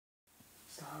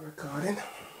Recording.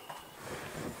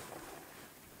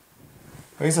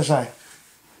 Oh, you so shy?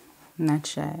 Not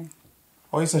shy.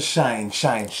 Oh, you so shine.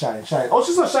 Oh,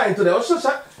 she's so shine today. Oh, she's so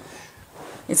shine.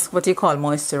 It's what you call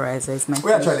moisturizer. It's my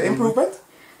We are trying to improvement?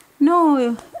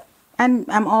 No, and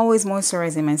I'm always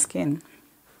moisturizing my skin.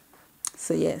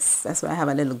 So yes, that's why I have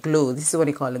a little glow. This is what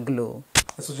you call a glow.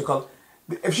 That's what you call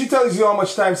it. If she tells you how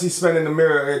much time she spent in the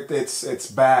mirror,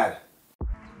 it's bad.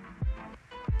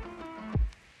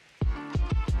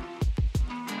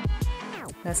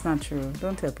 That's not true.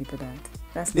 Don't tell people that.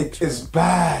 That's not true. It is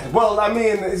bad. Well, I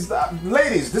mean,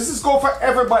 ladies, this is go for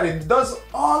everybody. Does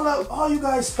all you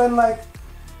guys spend like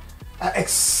an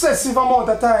excessive amount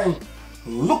of time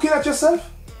looking at yourself?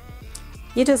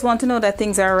 You just want to know that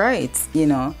things are right, you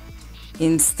know,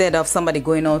 instead of somebody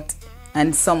going out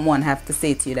and someone have to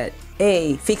say to you that,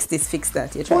 hey, fix this, fix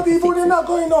that. You're trying But to even fix you're it. not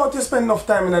going out to spend enough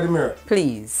time in the mirror.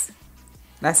 Please.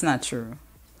 That's not true.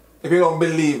 If you don't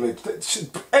believe me.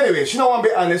 Anyway, she don't want to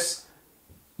be honest,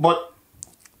 but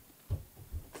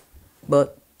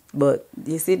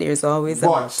you see, there's always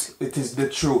but it is the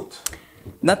truth.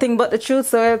 nothing but the truth,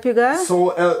 so help you God. So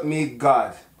help me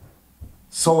God.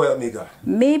 So help me God.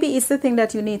 Maybe it's the thing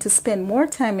that you need to spend more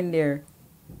time in there.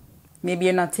 Maybe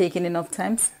you're not taking enough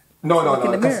time. No,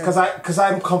 because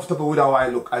I'm comfortable with how I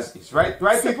look as is, right?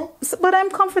 Right, people? But I'm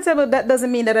comfortable. That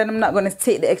doesn't mean that I'm not going to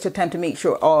take the extra time to make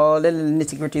sure all the little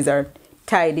nitty-gritties are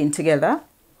tied in together.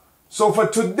 So for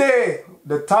today,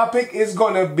 the topic is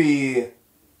going to be,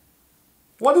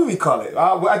 what do we call it?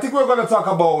 I think we're going to talk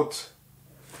about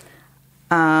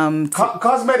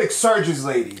cosmetic surgeries,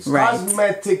 ladies. Right.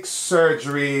 Cosmetic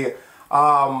surgery,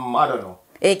 I don't know.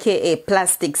 AKA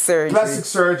plastic surgery. Plastic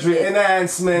surgery,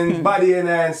 enhancement, body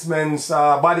enhancements,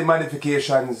 body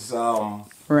modifications.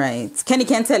 Right. Kenny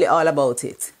can tell you all about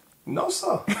it. No,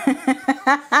 sir. Not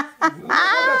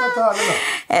at all, no.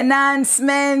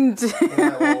 Enhancement.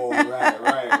 Yeah, oh,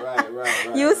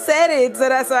 right. You said it, so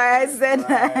that's why I said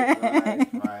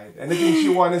that. Right. Anything she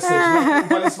want to say, she not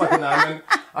put on the spot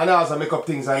and I also make up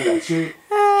things and that. She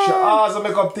also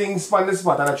make up things on the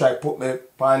spot and I try to put me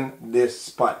on this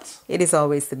spot. It is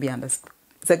always to be on the spot.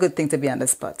 It's a good thing to be on the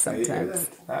spot sometimes.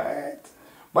 Alright.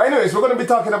 But anyways, we're going to be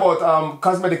talking about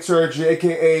cosmetic surgery,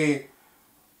 aka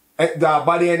the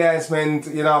body enhancement,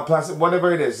 you know, plastic,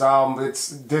 whatever it is.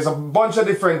 There's a bunch of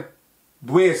different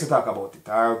ways to talk about it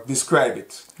or describe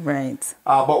it. Right.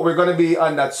 But we're going to be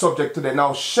on that subject today.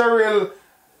 Now, Cheryl,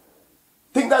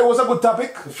 think that was a good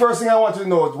topic. First thing I want to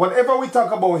know, whatever we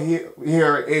talk about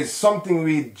here is something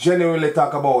we genuinely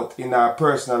talk about in our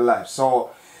personal life. So,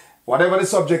 whatever the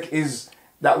subject is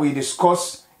that we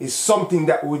discuss is something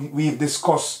that we've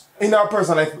discussed in our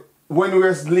personal life when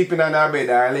we're sleeping in our bed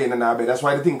or laying in our bed. That's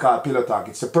why the thing called pillow talk.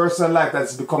 It's a personal life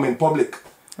that's becoming public.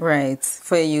 Right.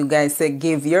 For you guys to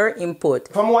give your input.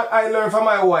 From what I learned from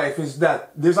my wife is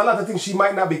that there's a lot of things she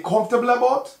might not be comfortable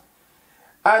about.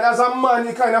 And as a man,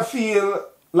 you kind of feel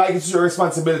like it's your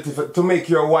responsibility to make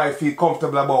your wife feel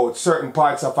comfortable about certain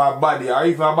parts of her body or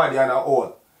even her body on her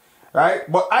own.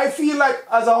 Right? But I feel like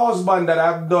as a husband that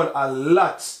I've done a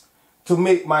lot to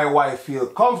make my wife feel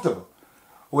comfortable.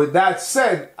 With that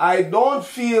said, I don't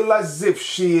feel as if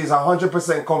she is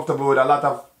 100% comfortable with a lot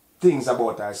of things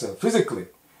about herself physically.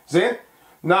 See?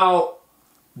 Now,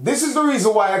 this is the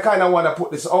reason why I kind of want to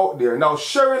put this out there. Now,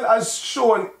 Cheryl has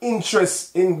shown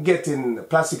interest in getting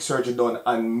plastic surgery done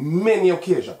on many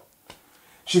occasions.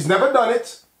 She's never done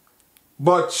it,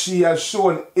 but she has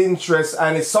shown interest,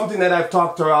 and it's something that I've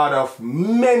talked to her out of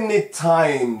many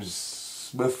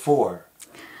times before.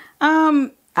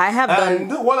 I have done.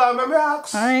 And what let me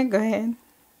ask. All right, go ahead.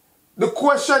 The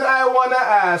question I want to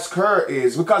ask her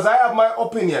is, because I have my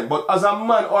opinion, but as a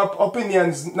man, our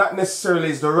opinions not necessarily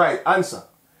is the right answer.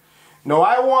 Now,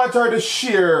 I want her to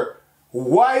share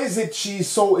why is it she's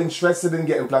so interested in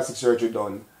getting plastic surgery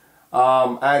done.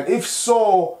 And if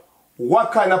so,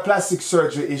 what kind of plastic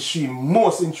surgery is she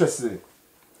most interested in?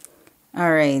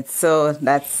 All right, so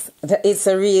it's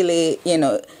a really,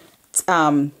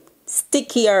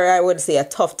 sticky, or I would say a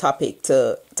tough topic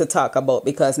to talk about,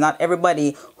 because not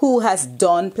everybody who has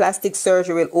done plastic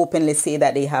surgery will openly say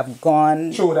that they have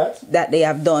gone True that they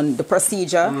have done the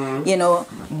procedure,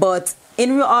 but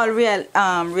in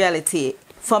reality,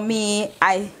 for me,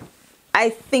 I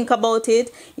think about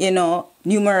it,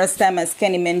 numerous times, as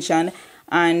Kenny mentioned,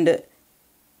 and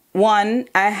one,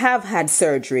 I have had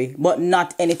surgery, but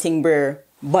not anything bare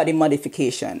body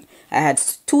modification. I had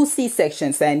 2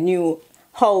 C-sections. I knew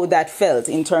how that felt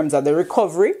in terms of the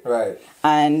recovery. Right.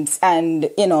 And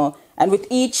with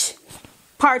each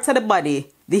part of the body,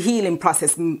 the healing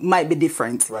process might be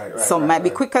different. Some might be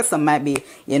quicker, some might be,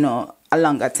 a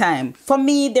longer time. For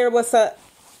me, there was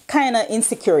kind of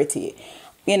insecurity,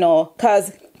 you know,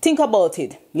 because think about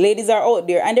it. Ladies are out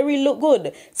there and they really look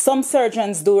good. Some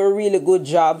surgeons do a really good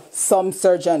job. Some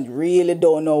surgeons really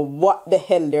don't know what the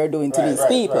hell they're doing to these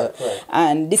people. Right.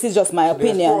 And this is just my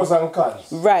opinion. There's pros and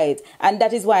cons. Right. And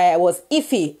that is why I was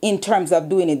iffy in terms of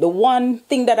doing it. The one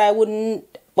thing that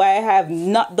why I have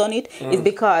not done it is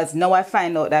because now I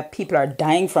find out that people are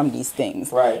dying from these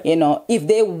things. Right. You know, if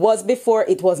there was before,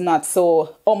 it was not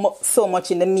so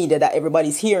much in the media that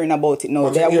everybody's hearing about it now.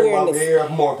 But the awareness, you hear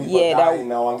more people dying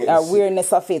now and getting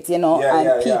awareness of it, you know,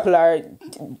 people are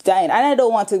dying. And I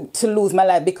don't want to lose my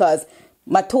life because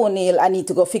my toenail, I need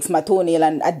to go fix my toenail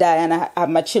and I die and I have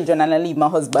my children and I leave my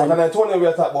husband. But the toenail we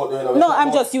are talking about, you know, no,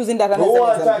 I'm just using that as an example.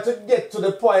 We example. want her to get to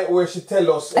the point where she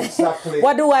tell us exactly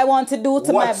what do I want to do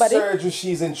to my body? What surgery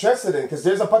she's interested in. Because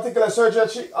there's a particular surgery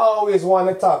that she always want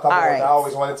to talk about. Right. I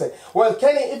always want to say, well,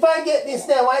 Kenny, if I get this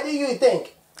now, why do you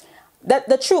think? That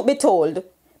the truth be told,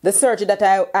 the surgery that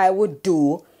I would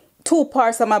do, 2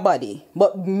 parts of my body,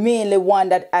 but mainly one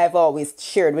that I've always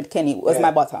shared with Kenny was my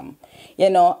bottom.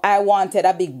 You know, I wanted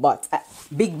a big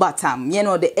bottom, you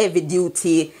know, the heavy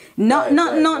duty,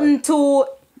 nothing too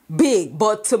big,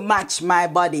 but to match my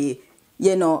body,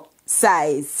 you know,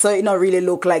 size. So it don't really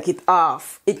look like it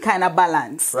off. It kind of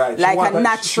balance. Right. Like a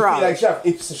natural. She feel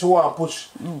like she want to push,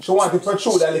 she want to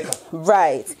protrude a little.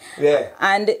 Right. Yeah.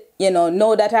 And, you know,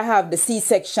 now that I have the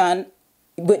C-section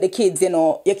with the kids, you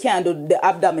know, you can't do the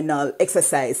abdominal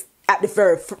exercise at the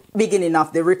very beginning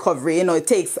of the recovery. You know, it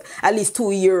takes at least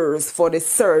 2 years for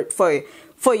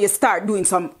for you start doing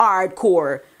some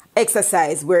hardcore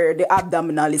exercise where the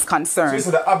abdominal is concerned.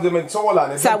 So the abdomen so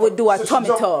on. So I would do a tummy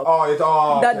tuck.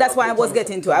 That's why I was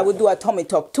getting to. I would do a tummy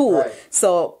tuck too. Right.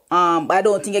 So I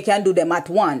don't think I can do them at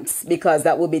once because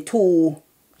that would be too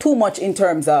much in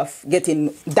terms of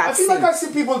getting that. I feel like I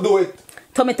see people do it.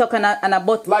 Tummy tuck and a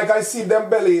butt. Like I see them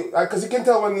belly, because you can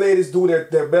tell when ladies do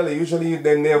their belly, usually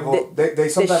they navel, they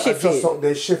sometimes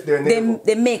they shift their navel.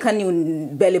 They make a new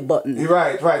belly button.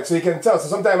 Right. So you can tell. So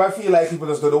sometimes I feel like people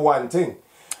just do the one thing.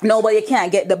 No, but you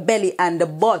can't get the belly and the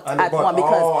butt at one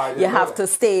because you have to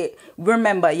stay.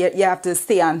 Remember, you have to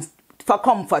stay on for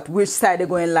comfort which side you're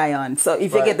going to lie on. So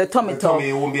if you get the tummy tuck,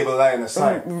 you won't be able to lie on the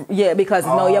side. Yeah, because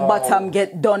now your bottom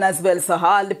get done as well. So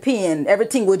all the pain,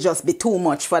 everything would just be too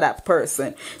much for that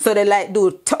person. So they like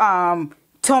do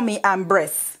tummy and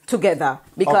breast together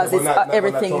because it's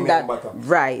everything that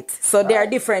right. So there are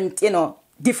different,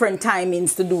 different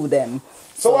timings to do them.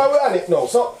 So why we on it now?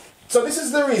 So this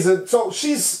is the reason. So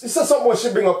this is something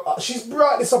she bring up. She's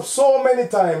brought this up so many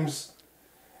times.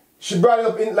 She brought it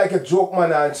up in like a joke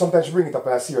manner, and sometimes she bring it up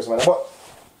in a serious manner. But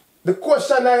the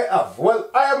question I have,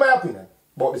 I have my opinion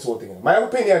about this whole thing. My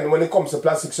opinion when it comes to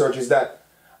plastic surgery is that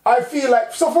I feel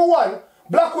like, so for one,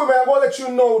 black women, I'm going to let you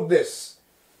know this.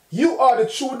 You are the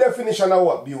true definition of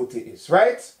what beauty is,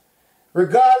 right?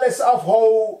 Regardless of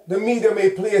how the media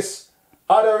may place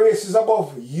other races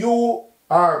above you,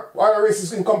 or other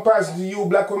races in comparison to you,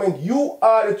 black women, you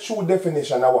are the true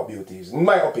definition of what beauty is, in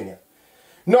my opinion.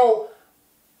 Now,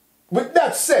 with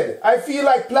that said, I feel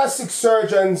like plastic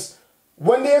surgeons,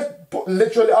 when they're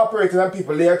literally operating on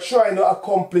people, they are trying to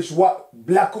accomplish what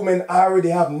black women already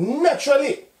have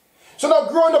naturally. So now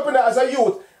growing up as a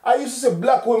youth, I used to say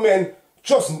black women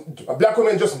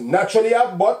just naturally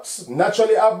have butts,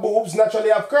 naturally have boobs, naturally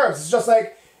have curves. It's just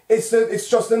like, it's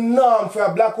just the norm for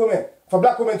a black woman. For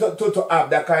black women to have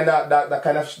that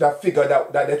kind of figure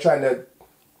that they're trying to,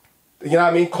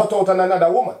 cut out on another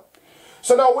woman.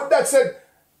 So now with that said,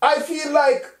 I feel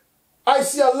like I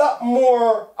see a lot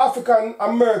more African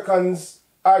Americans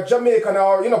or Jamaican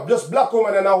or, just black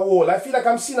women in a whole. I feel like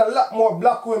I'm seeing a lot more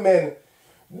black women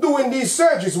doing these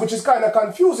surgeries, which is kind of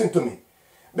confusing to me.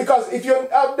 Because if you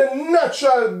have the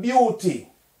natural beauty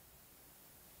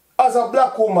as a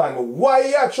black woman, why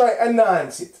you try to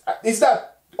enhance it? Is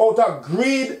that out of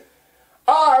greed?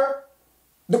 Or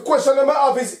the question I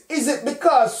have is it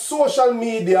because social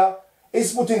media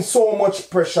is putting so much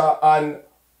pressure on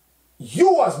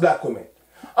you as black women?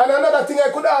 And another thing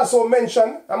I could also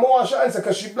mention, I'm going to answer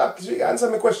because she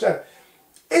answered my question.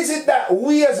 Is it that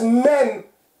we as men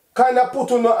kind of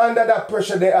put under that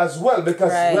pressure there as well?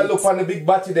 Because we look on the big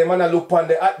body, them and I look on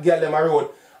the hot girl them road.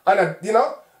 And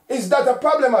is that a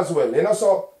problem as well?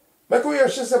 So, make we hear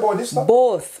she say about this stuff.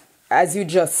 Both, as you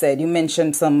just said, you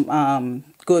mentioned some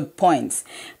good points.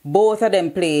 Both of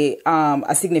them play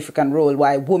a significant role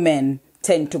why women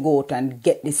tend to go out and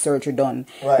get this surgery done.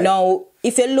 Right. Now,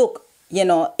 if you look you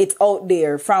know, it's out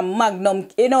there from Magnum.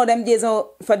 You know them days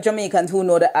for Jamaicans who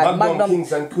know the ad. Magnum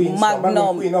Kings and Queens.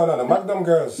 Magnum Queen. No. Magnum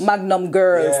Girls. Magnum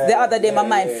Girls. The other day my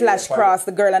mind flashed across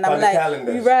the girl and I'm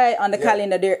like, right on the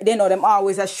calendar. They know them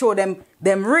always. I show them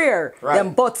rare. Right.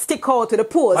 Them butts stick out to the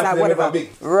pose or whatever.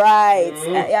 Right.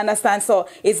 You understand? So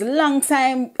it's long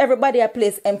time. Everybody I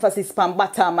place emphasis on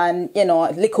bottom and, you know,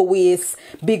 little waist,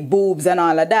 big boobs and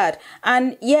all of that.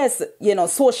 And yes, you know,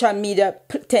 social media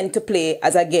tend to play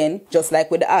as again, just like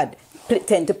with the ad,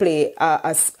 tend to play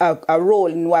a role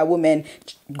in why women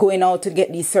going out to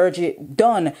get these surgery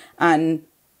done. And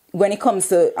when it comes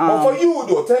to but for you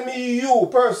though, tell me you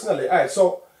personally. All right,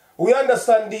 so we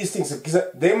understand these things because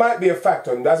they might be a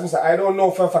factor. And that's I don't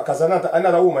know for a fact because I'm not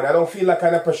another woman. I don't feel that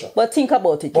kind of pressure. But think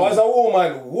about it. But as a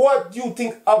woman, what do you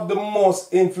think of the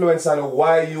most influence and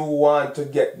why you want to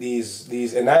get these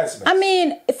enhancements? I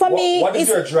mean, for me, what is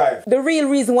your drive? The real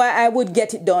reason why I would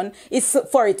get it done is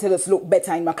for it to just look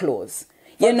better in my clothes.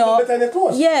 You know, better in your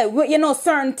clothes? Yeah, you know,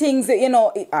 certain things, you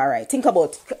know, all right, think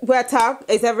about it. We're talking,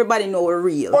 is everybody know we're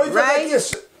real,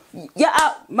 right?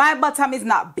 Yeah, my bottom is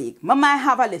not big. My might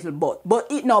have a little butt, but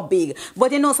it's not big.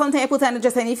 But you know, sometimes I put on the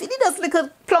dress and if it does like a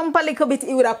plump a little bit,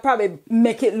 it would have probably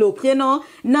make it look, you know.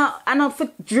 Now, I'm not for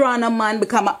drawing a man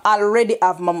because I already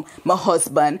have my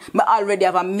husband. I already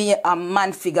have a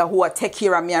man figure who will take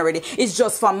care of me already. It's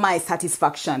just for my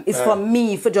satisfaction. It's for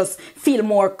me to just feel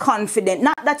more confident.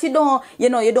 Not that you don't, you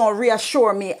know, you don't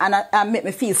reassure me and make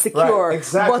me feel secure. Right,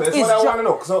 exactly. But that's what I want to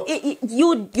know.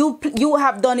 So you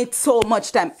have done it so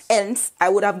much time. Else, I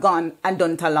would have gone and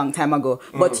done it a long time ago.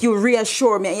 But you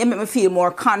reassure me, you make me feel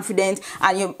more confident,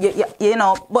 and you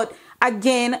know. But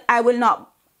again, I will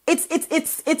not.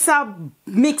 It's a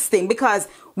mixed thing because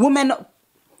women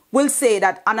will say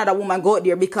that another woman go out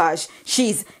there because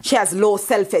she has low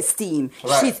self-esteem,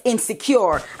 she's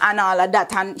insecure and all of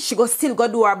that, and she still go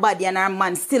do her body and her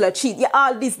man still a cheat. Yeah,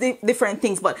 all these different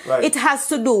things, but it has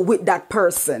to do with that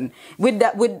person, with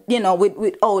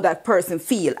how that person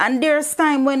feel. And there's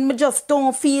time when me just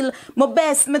don't feel my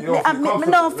best, me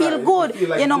don't feel good.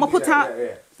 You know, I put on.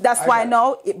 That's why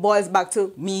now it boils back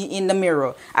to me in the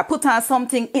mirror. I put on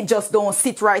something, it just don't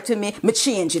sit right to me. Me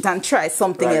change it and try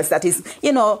something else that is,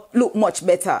 you know, look much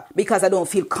better because I don't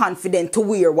feel confident to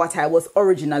wear what I was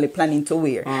originally planning to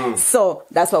wear. So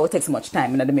that's why it takes so much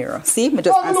time in the mirror. See, me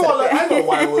just I know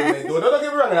why women do it. Don't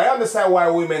get me wrong. I understand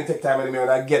why women take time in the mirror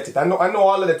and I get it. I know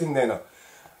all of the things there now.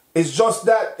 It's just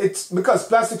that it's because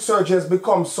plastic surgery has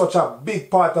become such a big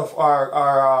part of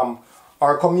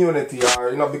our community,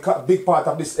 or, you know, big part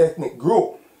of this ethnic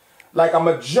group. Like a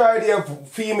majority of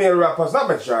female rappers, not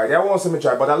majority, I won't say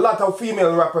majority, but a lot of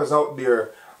female rappers out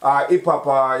there,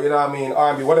 hip-hop, you know what I mean,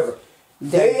 R&B, whatever.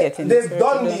 They've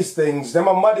done these things, they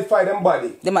must modify them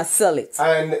body. They must sell it.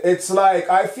 And it's like,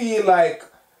 I feel like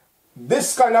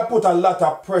this kind of put a lot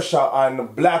of pressure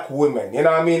on black women, you know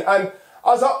what I mean? And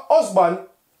as a husband,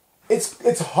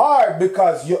 it's hard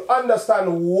because you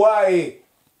understand why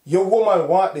your woman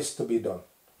want this to be done.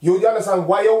 You understand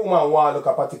why your woman want to look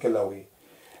a particular way.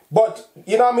 But,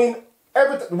 you know what I mean,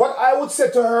 what I would say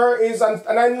to her is,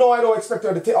 and I know I don't expect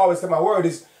her to always take my word,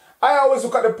 is I always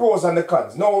look at the pros and the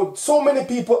cons. Now, so many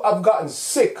people have gotten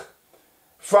sick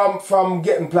from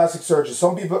getting plastic surgery.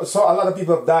 A lot of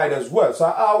people have died as well. So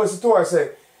I always say to her, I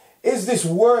say, is this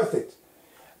worth it?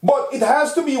 But it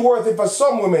has to be worth it for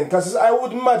some women, because I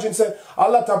would imagine say a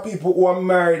lot of people who are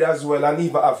married as well and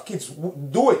even have kids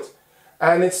do it.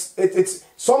 And it's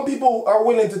some people are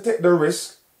willing to take the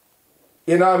risk,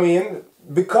 you know what I mean?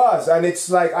 Because, and it's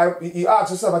like, you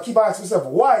ask yourself, I keep asking myself,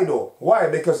 why though? Why?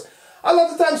 Because a lot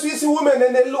of times you see women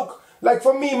and they look, like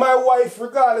for me, my wife,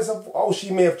 regardless of how she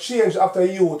may have changed after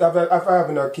youth, after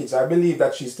having her kids, I believe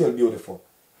that she's still beautiful.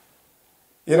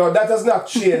 You know, that has not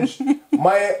changed.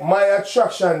 My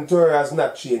attraction to her has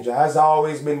not changed. It has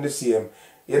always been the same.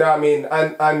 You know what I mean?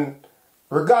 And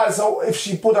regardless of if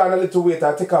she put on a little weight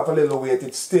or take off a little weight,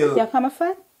 it's still... You come a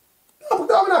fat? No,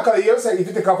 I'm not going to hear say if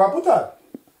you take off, I put on.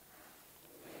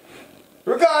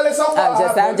 Regardless of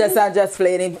what I'm just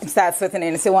playing him, start sweating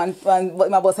and say one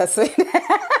my boss has sweat.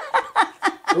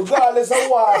 Regardless of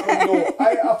what happened though,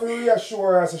 I have to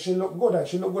reassure her so she look good and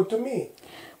she look good to me.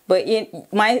 But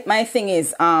my thing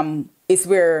is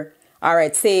where, all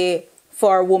right, say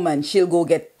for a woman, she'll go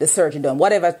get the surgery done,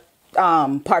 whatever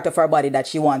part of her body that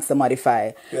she wants to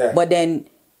modify. Yeah. But then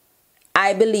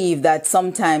I believe that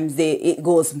sometimes it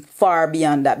goes far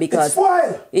beyond that because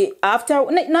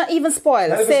after not even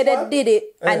spoiled. Say they did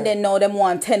it and then now them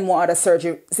want 10 more other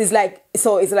surgery. It's like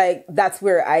that's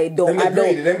where I don't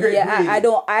agree.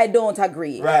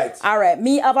 Right. All right.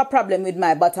 Me have a problem with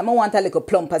my bottom. I want a little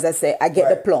plump, as I say. I get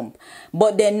the plump,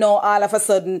 but then now all of a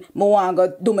sudden, I want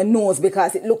to do my nose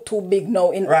because it look too big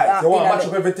now. You want to match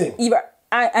up everything.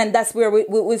 And that's where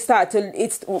we start to.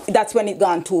 That's when it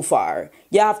gone too far.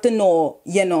 You have to know,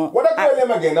 What that girl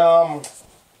name again?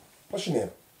 What's your name?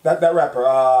 That rapper.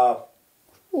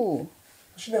 Who?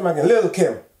 What's your name again? Lil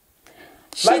Kim.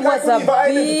 She was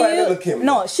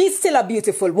no, she's still a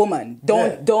beautiful woman.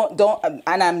 Don't,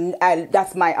 and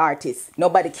that's my artist.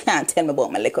 Nobody can tell me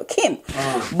about my little Kim.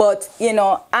 But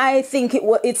I think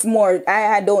it's more.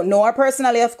 I don't know her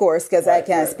personally, of course, because I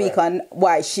can't speak on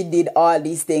why she did all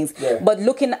these things. Yeah. But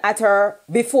looking at her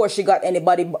before she got any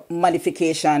body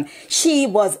modification, she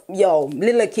was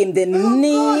little Kim didn't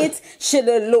need. She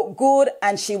didn't look good,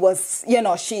 and she was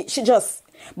she just.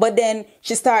 But then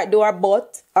she started do her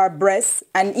butt, her breasts,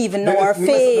 and even now her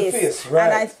face.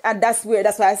 Right. And that's why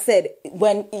I said,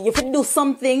 if you do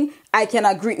something, I can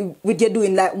agree with you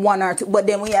doing like one or two. But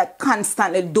then when you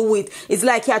constantly do it, it's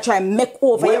like you try to make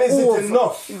over. When is it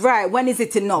enough? Right. When is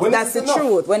it enough? That's the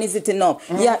truth. When is it enough?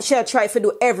 Mm-hmm. Yeah, she'll try to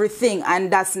do everything,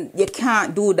 and you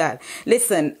can't do that.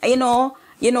 Listen, you know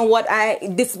what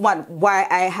why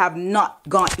I have not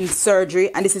gotten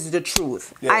surgery, and this is the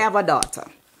truth. Yeah. I have a daughter.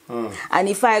 And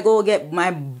if I go get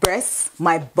my breasts,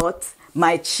 my butt,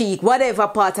 my cheek, whatever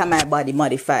part of my body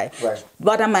modified,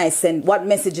 what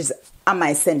messages am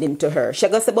I sending to her? She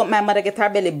goes about my mother get her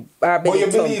belly. But you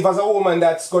believe as a woman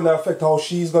that's going to affect how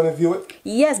she's going to view it?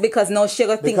 Yes, because now she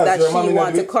going to think that she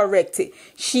want to correct it.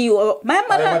 My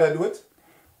mother do it?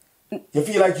 You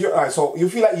feel like you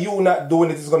feel like you not doing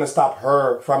it is going to stop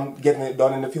her from getting it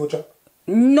done in the future?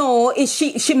 No,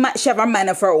 she might have a mind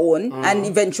of her own, and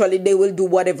eventually they will do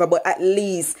whatever. But at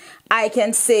least I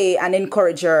can say and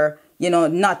encourage her,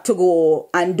 not to go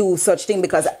and do such thing,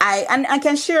 because I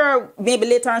can share maybe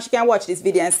later on she can watch this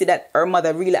video and see that her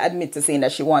mother really admit to saying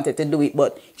that she wanted to do it,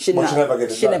 but she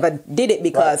never did it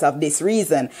because of this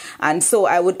reason. And so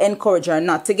I would encourage her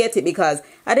not to get it, because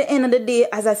at the end of the day,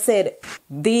 as I said,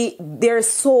 there's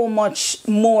so much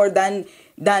more than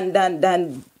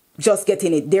just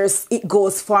getting it. It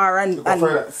goes far and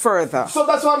further. So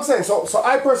that's what I'm saying. So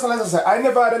I personally, as I said, I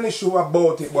never had an issue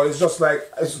about it, but it's just like,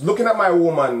 looking at my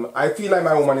woman, I feel like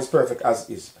my woman is perfect as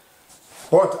is.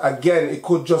 But again, it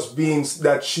could just be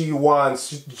that she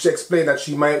explained that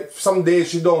she might, some days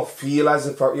she don't feel as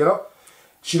if,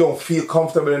 she don't feel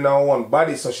comfortable in her own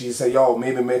body. So she say,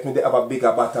 maybe make me have a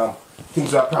bigger bottom.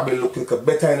 Things will probably look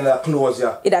better in her clothes,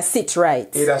 It'll sit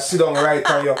right. It'll sit on right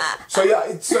on you. So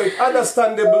it's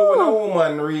understandable when a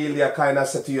woman really kind of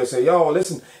say to you, say,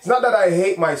 listen, it's not that I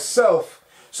hate myself.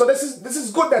 So this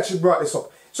is good that she brought this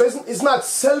up. So it's not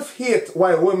self-hate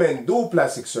why women do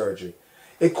plastic surgery.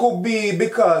 It could be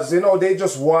because, they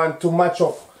just want to match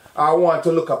up or want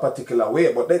to look a particular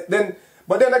way. But then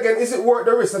again, is it worth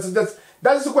the risk?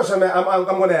 That's the question I'm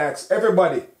going to ask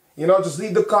everybody. Just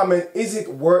leave the comment. Is it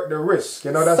worth the risk?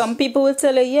 Some people will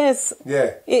tell you yes.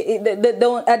 Yeah.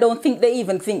 I don't think they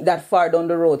even think that far down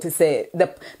the road to say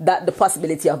that the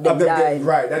possibility of them dying.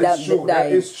 Right. That is true.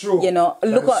 That is true.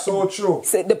 So true.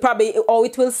 So how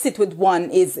it will sit with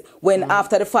one is when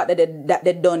after the fact that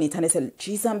they done it and they say,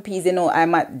 geez and peas,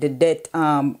 I'm at the death.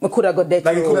 We could have got death.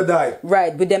 Like you could have died.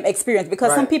 Right. With them experience,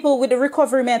 because some people with the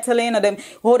recovery, man, telling them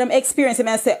how them experience it,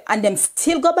 and say, and them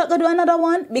still go back and do another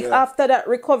one after that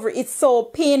recovery. It's so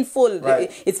painful.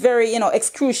 Right. It's very,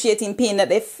 excruciating pain that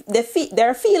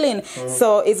they're feeling.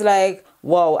 So it's like,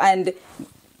 wow. And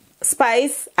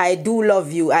Spice, I do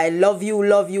love you. I love you,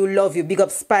 love you, love you. Big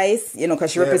up Spice,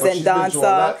 because she represents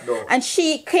dancehall. And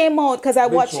she came out, because I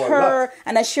watched her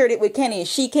and I shared it with Kenny.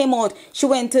 She came out, she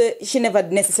never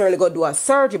necessarily go do a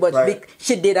surgery, but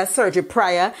she did a surgery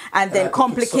prior, and then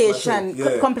complication,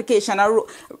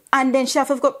 and then she have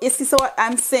to go, you see, so what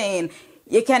I'm saying,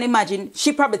 you can imagine,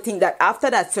 she probably think that after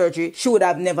that surgery, she would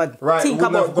have never think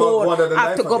about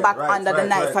have to go back under the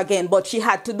knife again. But she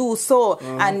had to do so.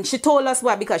 And she told us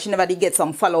why, because she never did get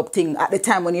some follow-up thing. At the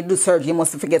time when you do surgery, you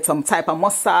must forget some type of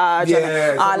massage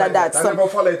and all of that. I never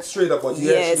follow it straight up, but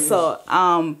so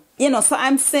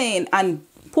I'm saying, and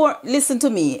listen to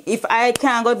me, if I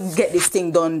can't go get this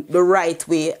thing done the right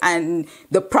way and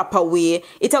the proper way,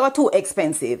 it's too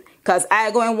expensive. because I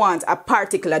go and want a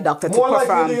particular doctor to More likely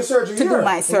perform, to do your surgery to here, do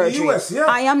my in the surgery. US, yeah.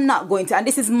 I am not going to, and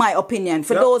this is my opinion.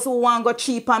 For those who want to go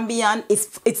cheap and beyond,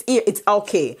 it's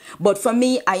okay. But for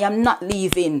me, I am not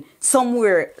leaving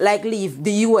somewhere like leave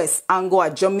the US and go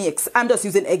to Jamaica. I'm just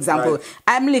using an example. Right.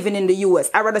 I'm living in the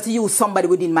US. I'd rather to use somebody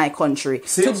within my country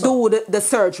to do the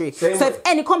surgery. So if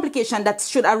any complication that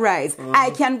should arise,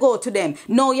 I can go to them.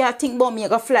 No, you think about me, I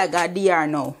got flag or DR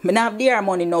now. I don't have DR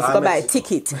money now to buy a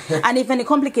ticket. And if any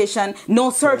complication,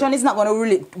 no surgeon is not going to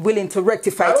really willing to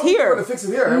rectify it here. To fix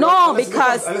it here. No,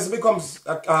 unless it becomes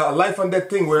a life and death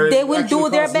thing where they will do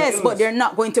their best, but they're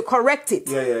not going to correct it.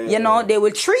 You know, they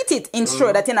will treat it,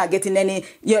 ensure that you're not getting any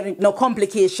no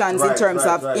complications in terms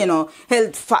of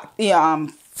health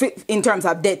in terms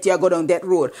of death, you go down that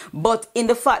road. But in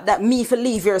the fact that me for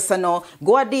leave here, so now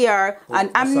go a DR, and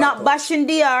I'm not bashing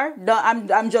DR.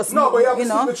 I'm just no, but you have to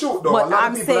see the truth though. But a lot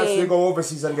I'm of people saying actually go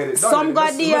overseas and get it done. some go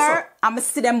DR, I'm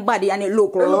see them body and it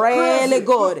look really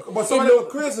good. But some of them look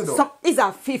crazy though. It's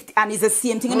a 50 and it's the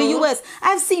same thing in the US.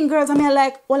 I've seen girls and I'm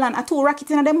like, hold on, a two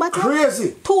racket in them bottom.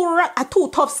 Crazy. Two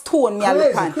tough stone me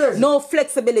look on. No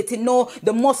flexibility, no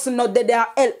the muscle, no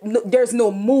there's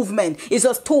no movement. It's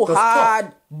just too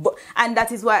hard. And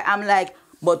that is why I'm like,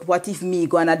 but what if me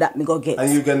go and adapt, me go get?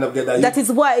 And you end up get that. That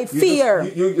is why fear.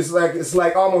 It's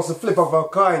like almost a flip of a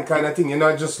coin kind of thing, you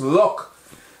know, just luck.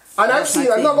 And I've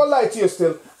seen, I'm not gonna lie to you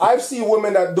still, I've seen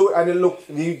women that do it and they look,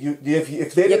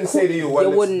 if they didn't say to you, well,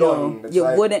 you wouldn't know. You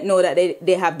wouldn't know that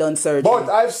they have done surgery. But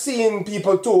I've seen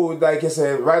people too, like you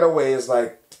say, right away, it's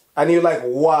like, and you're like,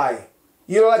 why?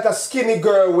 You're like a skinny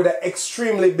girl with an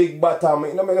extremely big bottom.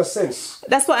 It don't make no sense.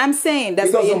 That's what I'm saying.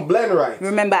 It doesn't blend right.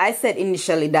 Remember, I said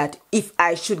initially that if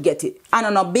I should get it, I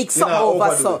don't know, big something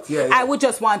over so, I would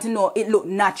just want to know it look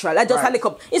natural. It's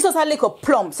just a little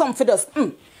plump. Some for just,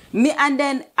 Me, and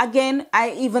then again,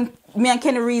 me and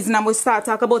Kenny reason and we start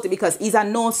talk about it because he's a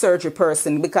no surgery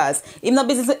person because him not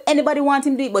business anybody want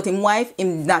him to do it, but his wife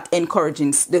him not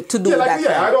encouraging to do that.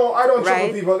 Yeah, I don't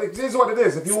trouble people. It is what it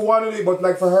is. If you want to do it, but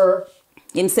like for her.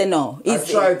 Him say no. I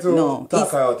try to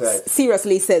talk out that.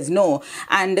 Seriously says no.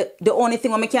 And the only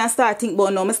thing when I can start think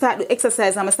about now, I start to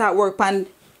exercise and I start work on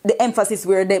the emphasis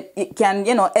where it can,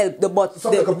 help the butt.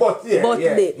 Something like a butt,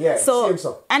 yeah. So,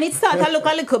 and it starts to look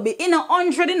a little bit,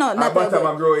 100, not bottom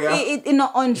I grow, yeah. It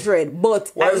 100,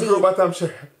 but why is grow bottom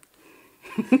sure?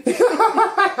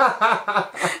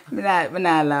 I'm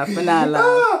not laugh. We're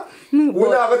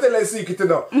not going to tell a secret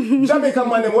now. Jamaican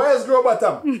man, them, why is grow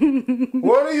bottom?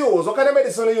 What do you use? What kind of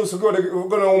medicine do you use to grow the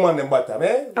woman them bottom,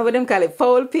 eh? I would them call it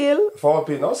foul pill. Foul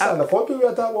pill, no, son. The foul pill we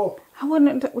are talking about. I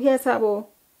wouldn't, we are talking about.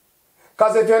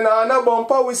 Because if you're not on a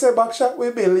bumper, we say back shot, we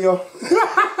bill you.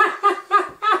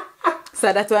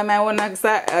 So that's why I want to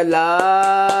say a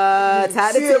lot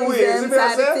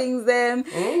of things them.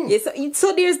 Yes,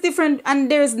 so there's different, and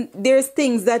there's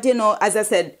things that, as I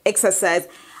said, exercise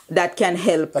that can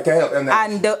help. That can help.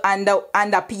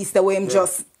 And the piece the way him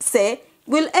just say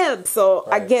will help. So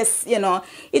I guess,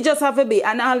 it just have to be.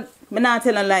 And I'm not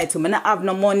telling a lie to me. I not have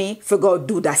no money for go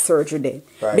do that surgery then.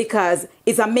 Right. Because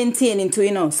it's a maintaining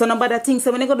to, So nobody thinks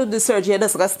so when you go do the surgery, you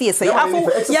just got to stay. So you have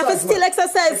to still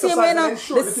exercise.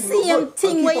 The same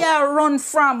thing where you run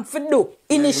from for do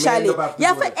initially. You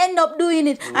have to end up doing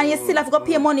it. And you still have to go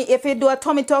pay money. If you do a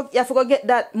tummy tuck, you have to go get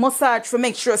that massage for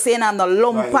make sure saying I'm the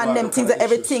lump and them things that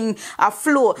everything are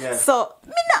flow. Yeah. So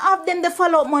me not have them the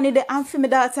follow up money there. And for me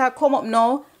daughter come up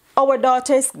now. Our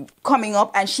daughter is coming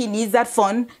up and she needs that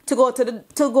fund to go to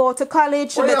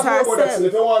college to better herself.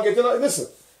 If you want to get listen.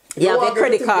 If you want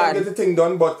to get the thing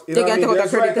done, but you know what I mean?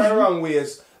 There's right and wrong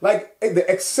ways. Like the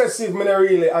excessive, and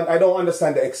I don't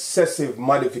understand the excessive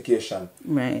modification.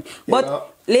 Right.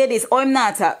 But ladies, I'm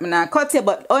not cut you,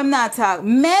 but I'm not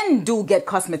men do get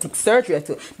cosmetic surgery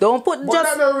too. Don't put but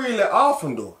just not really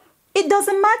often though. It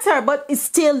doesn't matter, but it's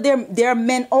still there are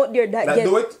men out there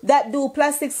that do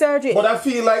plastic surgery. But I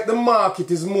feel like the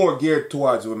market is more geared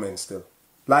towards women still.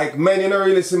 Like men, you don't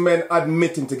really see men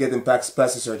admitting to getting plastic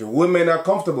surgery. Women are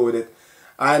comfortable with it.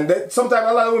 And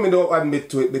sometimes a lot of women don't admit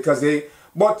to it because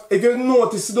but if you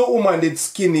notice the woman did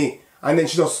skinny and then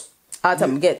she just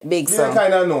get big, so you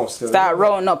kind of know still. Start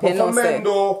rolling up, but for men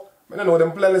though, I don't know,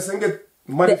 them playlist and get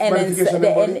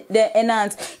the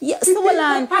enhance. Yes, so they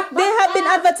have been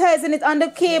advertising it on the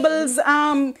cables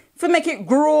for make it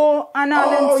grow and all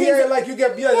them things. Yeah, like you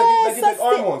get you get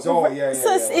hormones.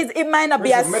 It might not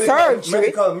be a surgery.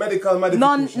 Medical.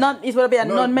 It will be a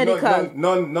non-medical.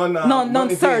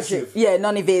 Non-surgery. Yeah,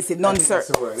 non-invasive,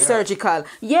 non-surgical.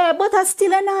 Yeah, but that's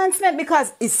still enhancement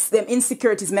because it's them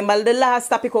insecurities. Remember the last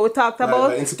topic we talked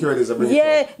about? The insecurities are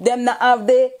bringing them not have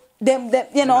the them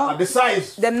you know, not the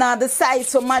size. Them not the size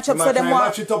so much up, so them want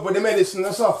match it up with the medicine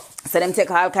and stuff. So them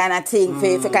take all kind of thing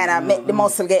for kind of make the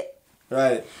muscle get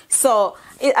right. So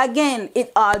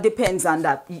it all depends on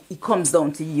that. It comes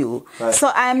down to you. Right.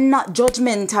 So I'm not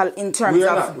judgmental in terms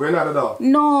We're not at all.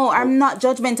 No, I'm not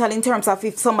judgmental in terms of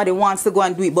if somebody wants to go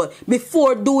and do it. But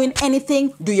before doing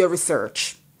anything, do your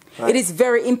research. Right. It is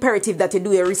very imperative that you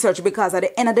do your research, because at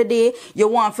the end of the day, you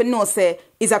want to know, say,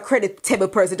 is a creditable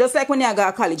person. Just like when you go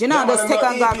to college, you know, just take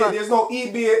a go. There's no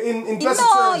EBA in plastic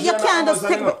no, surgery. You can't just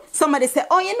take. Somebody say,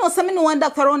 oh, you know, some know one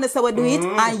doctor around this will do it,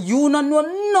 and you don't know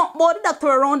not about the doctor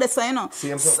around this, you know.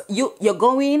 So you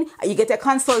go in, you get a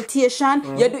consultation.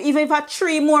 You do even if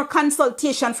 3 more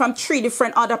consultation from 3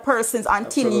 different other persons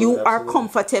until you are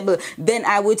comfortable. Then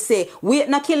I would say, weight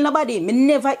not kill nobody. Me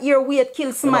never hear weight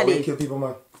kill somebody. Weight kill people,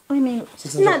 man. I mean,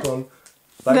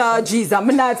 no, Jesus, I'm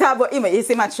not talking about him. You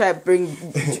see, I try to bring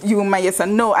you my yes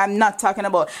and no. I'm not talking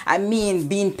about. I mean,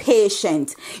 being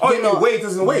patient. Oh, you know, weight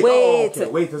isn't weight. Weight, okay.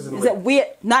 Weight isn't weight.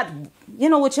 Not, you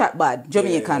know, which are bad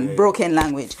Jamaican broken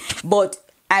language, but.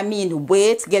 I mean,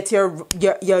 wait, get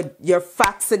your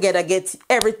facts together, get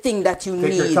everything that you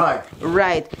need. Take your time.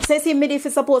 Right. So, see, me if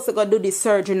you're supposed to go do this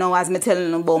surgery now, as me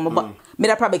telling them about me, but me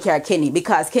that probably care Kenny,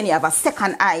 because Kenny have a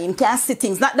second eye. He can see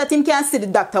things. Not that he can see the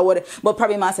doctor, but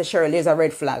probably Master Cheryl, there's a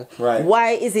red flag. Right. Why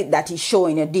is it that he's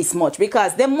showing you this much?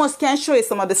 Because they must can show you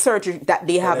some of the surgery that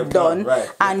they have done. Right.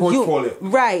 And portfolio.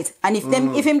 Right. And if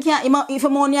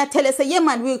him only tell us, say, yeah,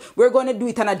 man, we're going to do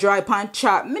it on a dry pan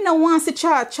chart. Me no want to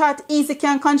chart. Chart easy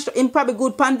can construct. In probably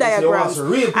good pan diagrams.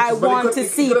 I want to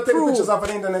see proof. Take pictures off of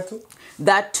the internet too.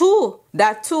 That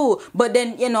too. But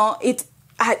then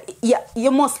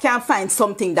you must can find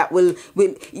something that will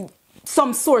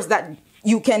some source that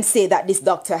you can say that this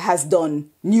doctor has done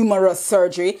numerous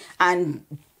surgery and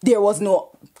there was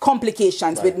no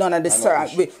complications with none of the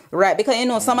surgery. Right,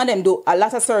 because some of them do a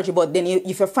lot of surgery, but then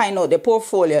if you find out the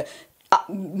portfolio,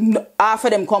 half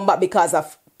of them come back because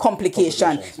of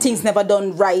complications, things never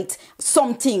done right,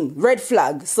 something, red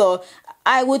flag. So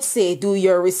I would say do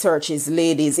your researches,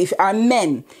 ladies, if are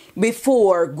men,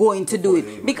 before going to do it.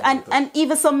 And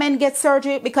even some men get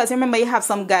surgery, because remember you have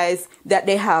some guys that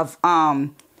they have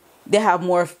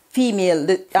more female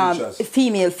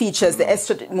features, the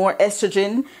estrogen, more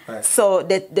estrogen. Right. So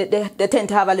they tend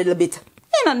to have a little bit,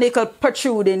 they could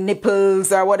protruding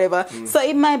nipples or whatever. So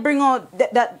it might bring out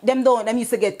that them used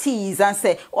to get teased and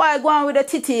say, why go on with a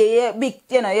titty, your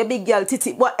big girl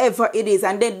titty, whatever it is,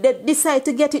 and then they decide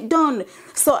to get it done.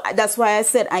 So that's why I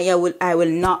said I will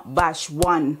not bash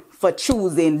one for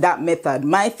choosing that method.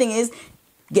 My thing is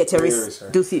do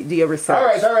your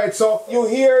research. All right. So you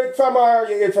hear it from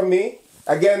you hear it from me.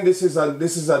 Again, this is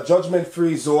a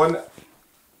judgment-free zone.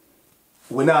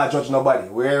 We're not judging nobody.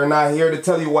 We're not here to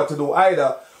tell you what to do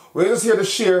either. We're just here to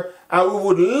share, and we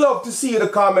would love to see the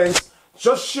comments.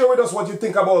 Just share with us what you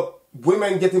think about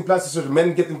women getting plastic surgery,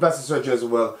 men getting plastic surgery as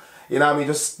well. You know what I mean?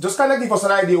 Just kind of give us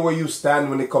an idea where you stand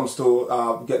when it comes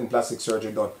to getting plastic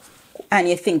surgery done. And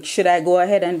you think, should I go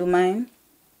ahead and do mine?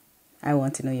 I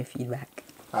want to know your feedback.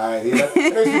 All right, yeah.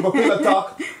 Next people, Pillow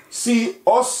Talk. See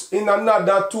us in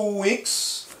another 2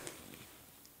 weeks.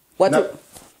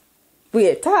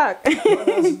 Weird talk.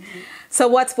 So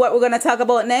what we're going to talk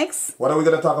about next? What are we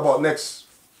going to talk about next?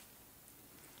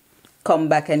 Come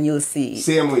back and you'll see.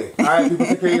 Same way. All right, people,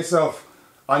 take care of yourself.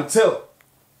 Until.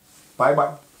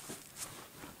 Bye-bye.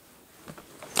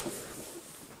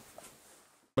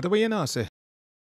 But the way you know, say,